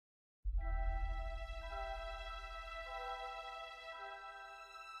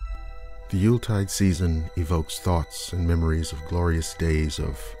The Yuletide season evokes thoughts and memories of glorious days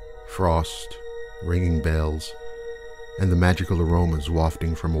of frost, ringing bells, and the magical aromas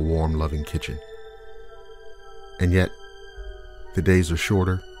wafting from a warm, loving kitchen. And yet, the days are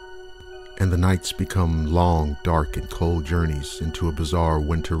shorter, and the nights become long, dark, and cold journeys into a bizarre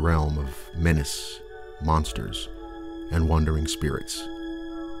winter realm of menace, monsters, and wandering spirits.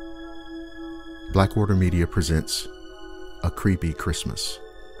 Blackwater Media presents A Creepy Christmas.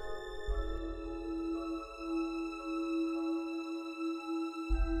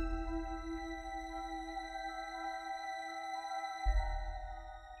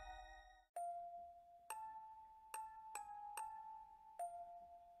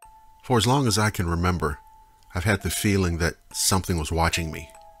 For as long as I can remember, I've had the feeling that something was watching me.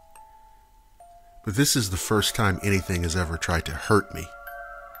 But this is the first time anything has ever tried to hurt me.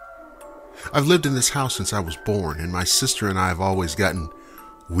 I've lived in this house since I was born, and my sister and I have always gotten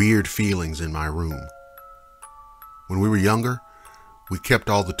weird feelings in my room. When we were younger, we kept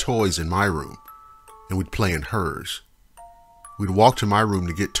all the toys in my room, and we'd play in hers. We'd walk to my room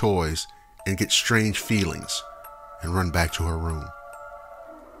to get toys and get strange feelings and run back to her room.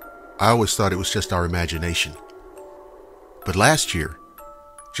 I always thought it was just our imagination. But last year,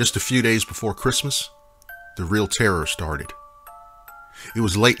 just a few days before Christmas, the real terror started. It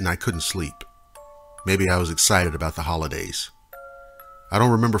was late and I couldn't sleep. Maybe I was excited about the holidays. I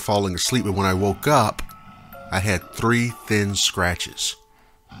don't remember falling asleep, but when I woke up, I had 3 thin scratches.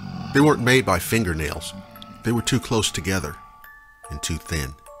 They weren't made by fingernails. They were too close together and too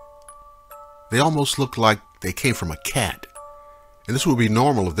thin. They almost looked like they came from a cat. And this would be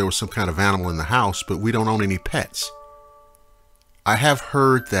normal if there was some kind of animal in the house, but we don't own any pets. I have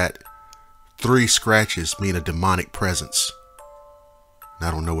heard that 3 scratches mean a demonic presence. And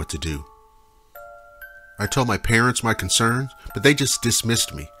I don't know what to do. I told my parents my concerns, but they just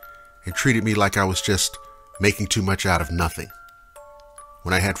dismissed me and treated me like I was just making too much out of nothing.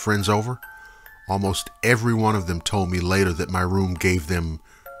 When I had friends over, almost every one of them told me later that my room gave them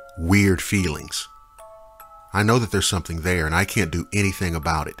weird feelings. I know that there's something there, and I can't do anything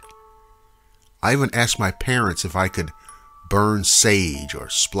about it. I even asked my parents if I could burn sage or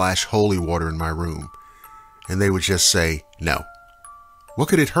splash holy water in my room, and they would just say, no. What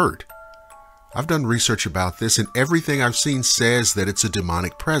could it hurt? I've done research about this, and everything I've seen says that it's a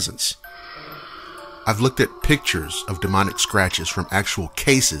demonic presence. I've looked at pictures of demonic scratches from actual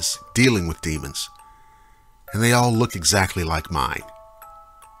cases dealing with demons, and they all look exactly like mine.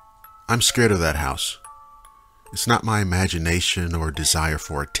 I'm scared of that house. It's not my imagination or desire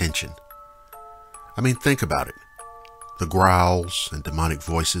for attention. I mean, think about it. The growls and demonic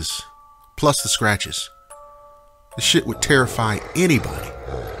voices, plus the scratches. The shit would terrify anybody.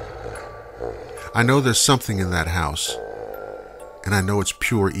 I know there's something in that house, and I know it's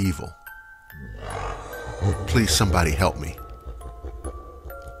pure evil. Please, somebody help me.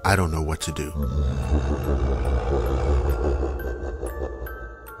 I don't know what to do.